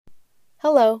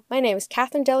Hello, my name is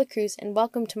Catherine Dela Cruz, and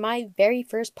welcome to my very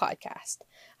first podcast.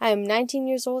 I am 19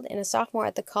 years old and a sophomore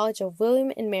at the College of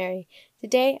William and Mary.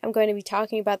 Today, I'm going to be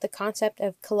talking about the concept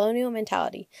of colonial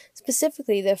mentality,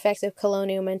 specifically the effects of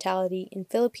colonial mentality in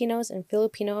Filipinos and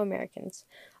Filipino Americans.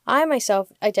 I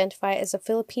myself identify as a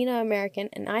Filipino American,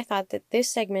 and I thought that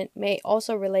this segment may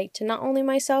also relate to not only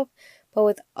myself, but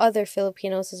with other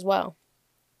Filipinos as well.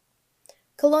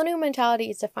 Colonial mentality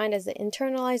is defined as the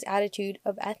internalized attitude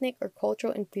of ethnic or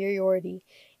cultural inferiority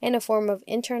and a form of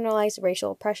internalized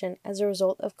racial oppression as a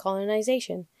result of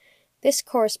colonization. This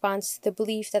corresponds to the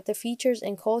belief that the features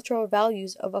and cultural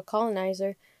values of a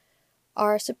colonizer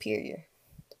are superior.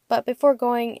 But before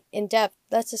going in depth,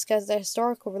 let's discuss the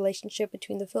historical relationship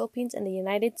between the Philippines and the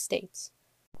United States.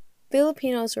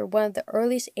 Filipinos were one of the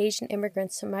earliest Asian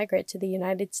immigrants to migrate to the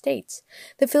United States.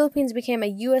 The Philippines became a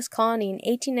U.S. colony in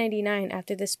 1899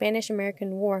 after the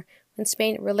Spanish-American War, when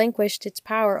Spain relinquished its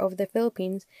power over the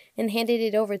Philippines and handed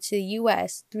it over to the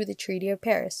U.S. through the Treaty of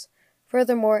Paris.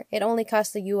 Furthermore, it only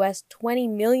cost the U.S. $20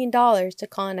 million to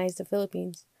colonize the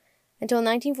Philippines. Until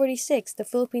 1946, the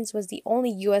Philippines was the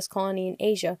only U.S. colony in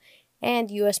Asia,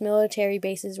 and U.S. military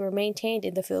bases were maintained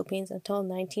in the Philippines until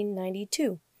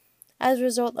 1992. As a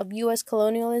result of U.S.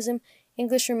 colonialism,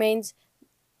 English remains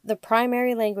the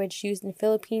primary language used in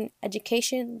Philippine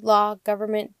education, law,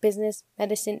 government, business,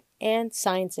 medicine, and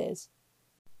sciences.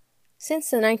 Since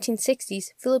the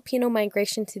 1960s, Filipino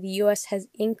migration to the U.S. has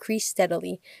increased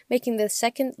steadily, making the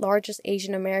second largest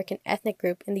Asian American ethnic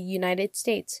group in the United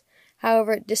States.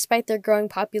 However, despite their growing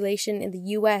population in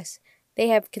the U.S., they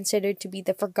have considered to be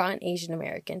the forgotten Asian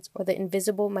Americans, or the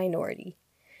invisible minority.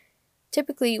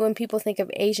 Typically, when people think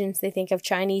of Asians, they think of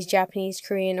Chinese, Japanese,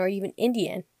 Korean, or even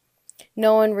Indian.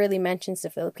 No one really mentions the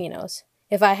Filipinos.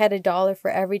 If I had $1 for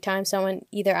every time someone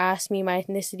either asked me my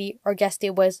ethnicity or guessed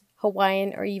it was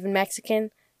Hawaiian or even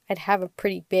Mexican, I'd have a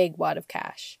pretty big wad of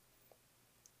cash.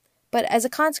 But as a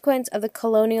consequence of the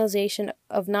colonialization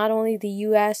of not only the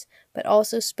U.S., but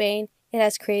also Spain, it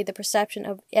has created the perception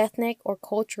of ethnic or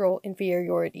cultural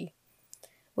inferiority,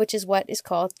 which is what is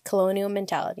called colonial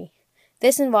mentality.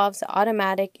 This involves the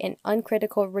automatic and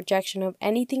uncritical rejection of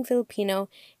anything Filipino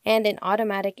and an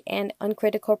automatic and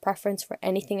uncritical preference for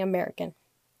anything American.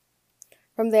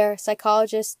 From there,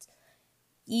 psychologists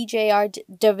E.J.R.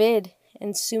 David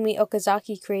and Sumi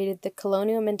Okazaki created the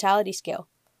colonial mentality scale.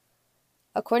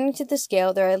 According to the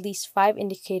scale, there are at least 5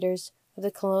 indicators of the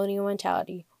colonial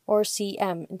mentality, or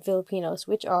CM in Filipinos,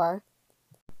 which are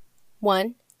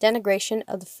 1. Denigration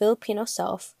of the Filipino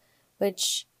self,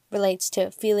 which relates to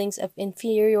feelings of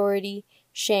inferiority,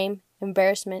 shame,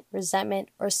 embarrassment, resentment,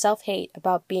 or self-hate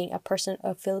about being a person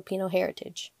of Filipino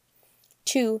heritage.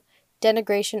 2.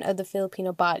 Denigration of the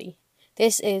Filipino body.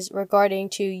 This is regarding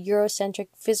to Eurocentric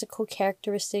physical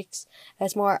characteristics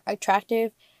as more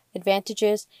attractive,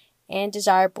 advantageous, and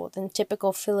desirable than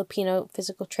typical Filipino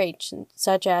physical traits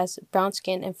such as brown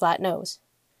skin and flat nose.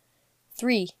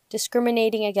 3.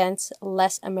 Discriminating against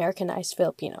less Americanized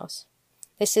Filipinos.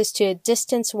 This is to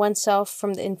distance oneself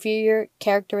from the inferior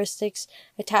characteristics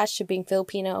attached to being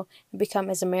Filipino and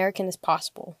become as American as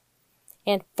possible.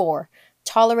 And 4.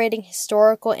 Tolerating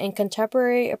historical and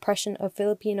contemporary oppression of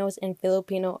Filipinos and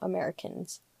Filipino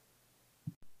Americans.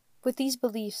 With these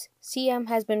beliefs, CM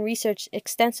has been researched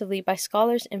extensively by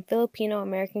scholars and Filipino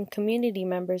American community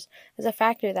members as a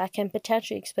factor that can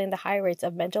potentially explain the high rates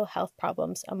of mental health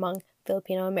problems among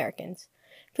Filipino Americans.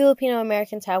 Filipino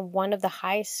Americans have one of the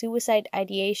highest suicide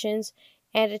ideations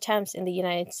and attempts in the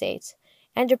United States,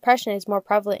 and depression is more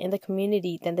prevalent in the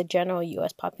community than the general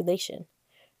U.S. population.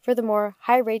 Furthermore,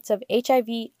 high rates of HIV,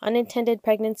 unintended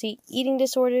pregnancy, eating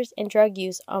disorders, and drug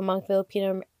use among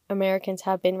Filipino Americans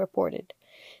have been reported.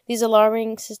 These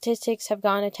alarming statistics have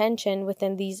gotten attention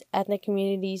within these ethnic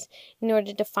communities in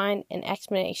order to find an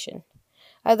explanation.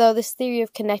 Although this theory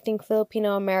of connecting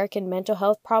Filipino-American mental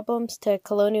health problems to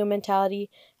colonial mentality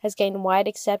has gained wide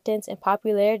acceptance and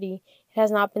popularity, it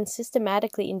has not been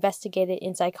systematically investigated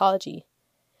in psychology,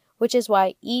 which is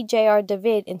why E.J.R.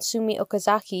 David and Sumi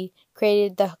Okazaki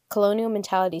created the colonial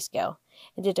mentality scale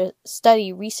and did a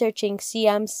study researching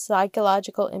CM's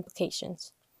psychological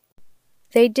implications.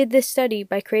 They did this study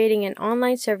by creating an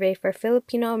online survey for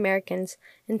Filipino Americans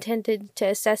intended to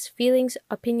assess feelings,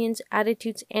 opinions,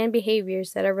 attitudes, and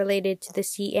behaviors that are related to the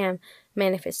CM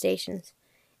manifestations.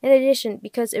 In addition,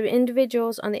 because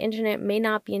individuals on the internet may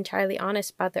not be entirely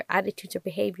honest about their attitudes or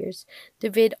behaviors,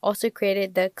 David also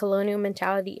created the Colonial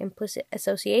Mentality Implicit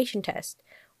Association Test,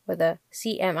 or the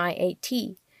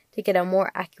CMIAT, to get a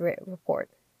more accurate report.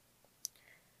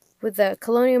 With the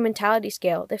colonial mentality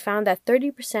scale, they found that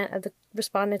 30% of the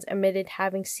respondents admitted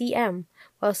having CM,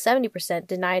 while 70%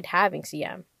 denied having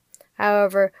CM.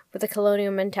 However, with the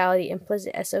colonial mentality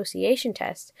implicit association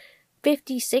test,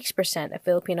 56% of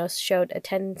Filipinos showed a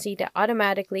tendency to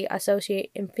automatically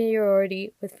associate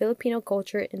inferiority with Filipino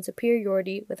culture and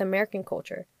superiority with American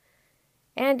culture.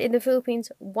 And in the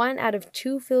Philippines, 1 out of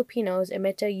 2 Filipinos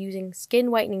admit to using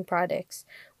skin whitening products,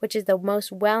 which is the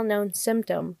most well-known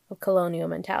symptom of colonial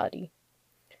mentality.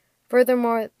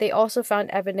 Furthermore, they also found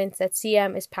evidence that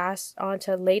CM is passed on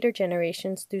to later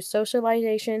generations through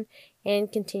socialization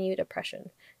and continued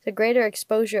oppression. The greater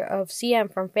exposure of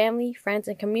CM from family, friends,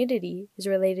 and community is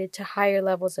related to higher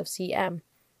levels of CM,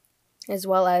 as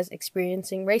well as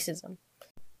experiencing racism.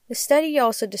 The study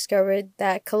also discovered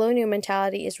that colonial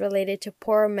mentality is related to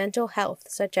poorer mental health,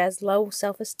 such as low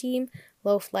self-esteem,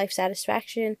 low life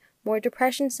satisfaction, more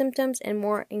depression symptoms, and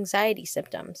more anxiety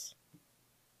symptoms.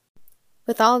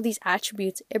 With all of these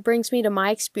attributes, it brings me to my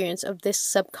experience of this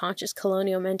subconscious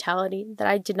colonial mentality that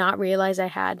I did not realize I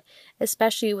had,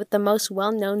 especially with the most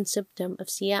well-known symptom of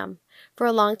CM. For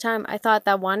a long time, I thought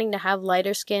that wanting to have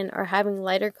lighter skin or having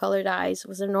lighter colored eyes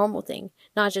was a normal thing,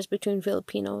 not just between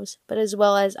Filipinos, but as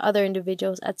well as other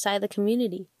individuals outside the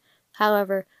community.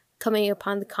 However, coming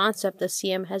upon the concept of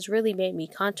CM has really made me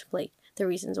contemplate the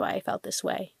reasons why I felt this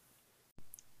way.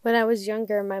 When I was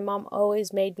younger, my mom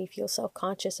always made me feel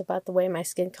self-conscious about the way my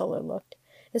skin color looked,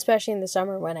 especially in the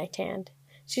summer when I tanned.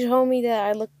 She told me that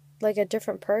I looked like a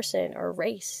different person or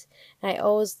race, and I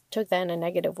always took that in a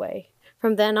negative way.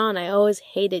 From then on, I always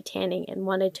hated tanning and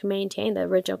wanted to maintain the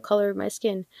original color of my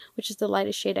skin, which is the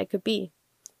lightest shade I could be.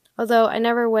 Although I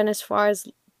never went as far as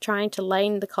trying to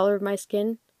lighten the color of my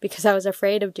skin because I was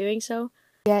afraid of doing so,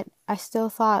 yet I still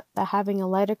thought that having a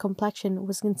lighter complexion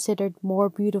was considered more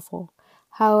beautiful.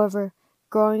 However,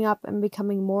 growing up and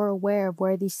becoming more aware of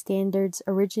where these standards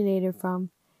originated from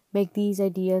make these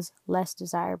ideas less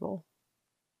desirable.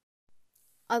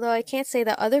 Although I can't say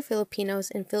that other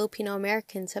Filipinos and Filipino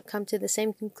Americans have come to the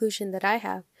same conclusion that I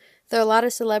have, there are a lot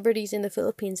of celebrities in the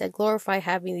Philippines that glorify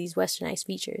having these westernized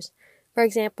features. For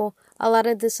example, a lot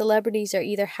of the celebrities are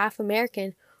either half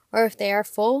American, or if they are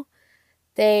full,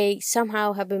 they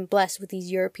somehow have been blessed with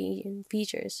these European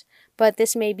features, but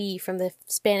this may be from the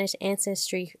Spanish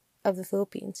ancestry of the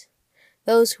Philippines.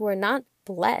 Those who are not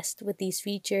blessed with these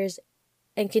features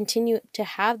and continue to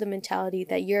have the mentality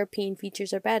that European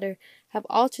features are better have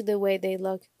altered the way they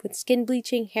look with skin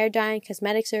bleaching, hair dyeing,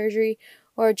 cosmetic surgery,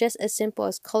 or just as simple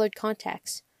as colored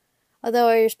contacts. Although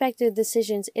I respect their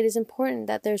decisions, it is important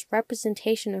that there's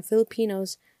representation of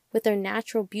Filipinos with their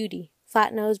natural beauty,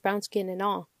 flat nose, brown skin, and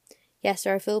all. Yes,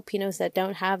 there are Filipinos that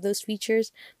don't have those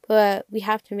features, but we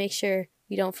have to make sure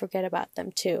we don't forget about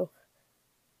them too.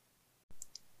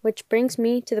 Which brings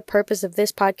me to the purpose of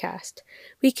this podcast.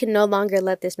 We can no longer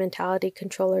let this mentality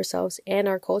control ourselves and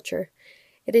our culture.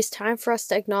 It is time for us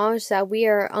to acknowledge that we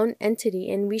are our own entity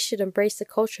and we should embrace the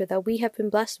culture that we have been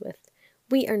blessed with.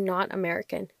 We are not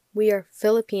American. We are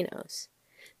Filipinos.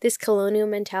 This colonial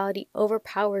mentality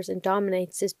overpowers and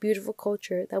dominates this beautiful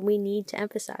culture that we need to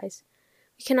emphasize.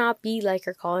 We cannot be like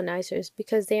our colonizers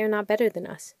because they are not better than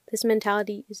us. This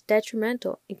mentality is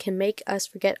detrimental and can make us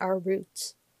forget our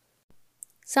roots.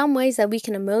 Some ways that we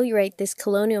can ameliorate this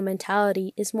colonial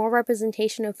mentality is more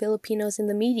representation of Filipinos in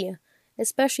the media,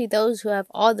 especially those who have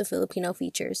all the Filipino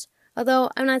features. Although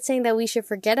I'm not saying that we should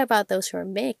forget about those who are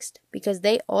mixed, because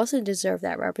they also deserve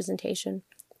that representation,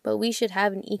 but we should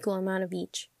have an equal amount of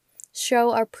each.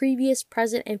 Show our previous,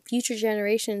 present, and future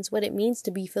generations what it means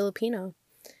to be Filipino.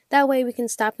 That way we can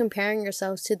stop comparing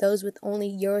ourselves to those with only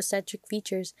Eurocentric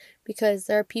features, because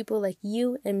there are people like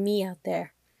you and me out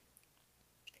there.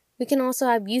 We can also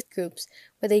have youth groups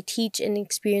where they teach and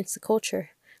experience the culture,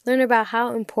 learn about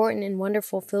how important and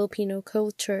wonderful Filipino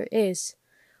culture is.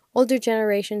 Older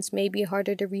generations may be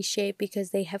harder to reshape because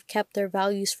they have kept their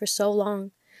values for so long,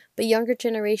 but younger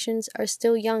generations are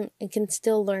still young and can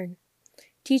still learn.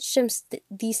 Teach them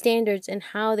these standards and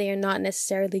how they are not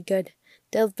necessarily good.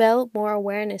 Develop more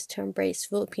awareness to embrace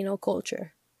Filipino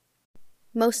culture.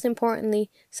 Most importantly,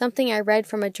 something I read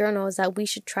from a journal is that we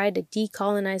should try to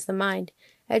decolonize the mind,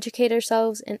 educate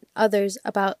ourselves and others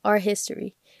about our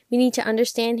history. We need to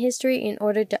understand history in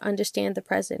order to understand the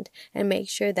present and make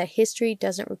sure that history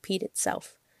doesn't repeat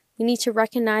itself. We need to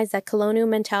recognize that colonial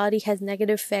mentality has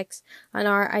negative effects on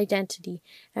our identity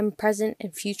and present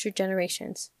and future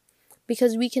generations,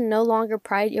 because we can no longer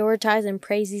prioritize and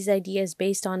praise these ideas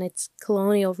based on its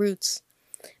colonial roots,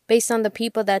 based on the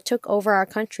people that took over our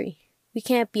country. We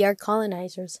can't be our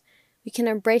colonizers. We can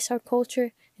embrace our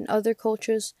culture and other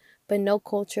cultures, but no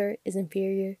culture is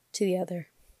inferior to the other.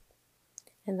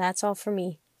 And that's all for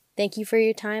me. Thank you for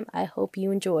your time. I hope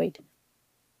you enjoyed.